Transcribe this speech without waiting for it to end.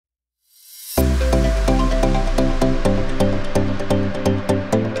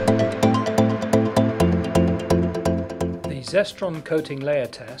ZESTRON Coating Layer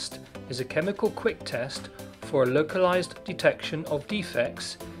Test is a chemical quick test for a localized detection of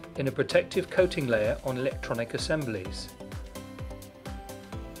defects in a protective coating layer on electronic assemblies.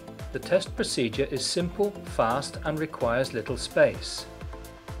 The test procedure is simple, fast and requires little space.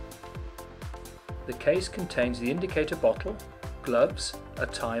 The case contains the indicator bottle, gloves, a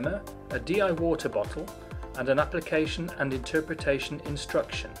timer, a DI water bottle and an application and interpretation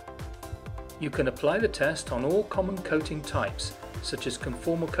instruction. You can apply the test on all common coating types such as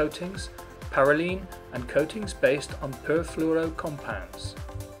conformal coatings, paraline and coatings based on perfluoro compounds.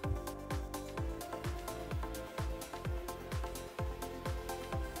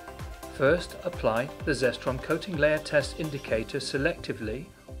 First, apply the ZESTRON Coating Layer Test indicator selectively,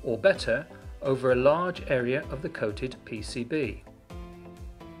 or better, over a large area of the coated PCB.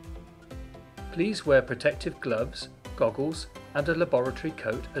 Please wear protective gloves, goggles and a laboratory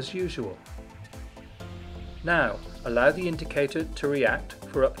coat as usual. Now, allow the indicator to react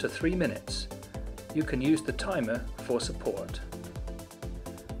for up to 3 minutes. You can use the timer for support.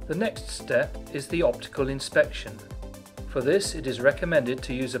 The next step is the optical inspection. For this, it is recommended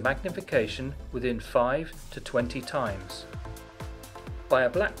to use a magnification within 5 to 20 times. By a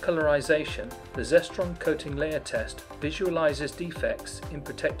black colorization, the ZESTRON Coating Layer Test visualizes defects in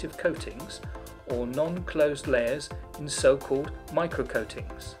protective coatings or non-closed layers in so-called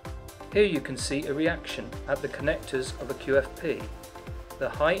microcoatings. Here you can see a reaction at the connectors of a QFP. The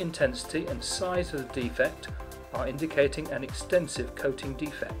high intensity and size of the defect are indicating an extensive coating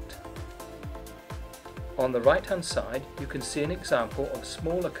defect. On the right hand side you can see an example of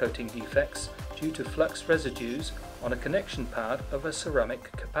smaller coating defects due to flux residues on a connection pad of a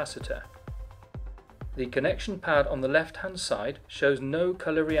ceramic capacitor. The connection pad on the left hand side shows no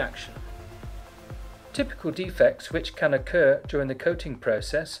colour reaction. Typical defects which can occur during the coating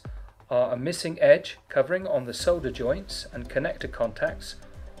process are a missing edge covering on the solder joints and connector contacts,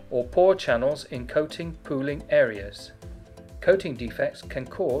 or pore channels in coating pooling areas. Coating defects can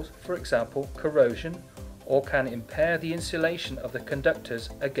cause, for example, corrosion, or can impair the insulation of the conductors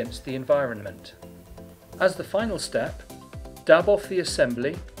against the environment. As the final step, dab off the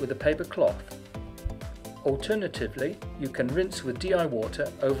assembly with a paper cloth. Alternatively, you can rinse with DI water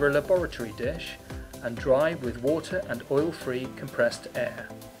over a laboratory dish and dry with water and oil-free compressed air.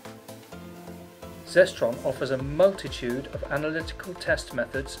 ZESTRON offers a multitude of analytical test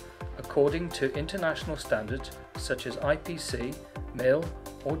methods according to international standards such as IPC, MIL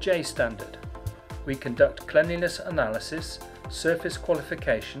or J standard. We conduct cleanliness analysis, surface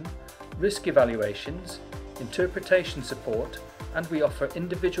qualification, risk evaluations, interpretation support, and we offer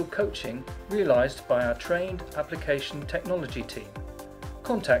individual coaching realized by our trained application technology team.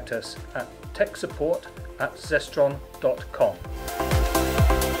 Contact us at techsupport@zestron.com.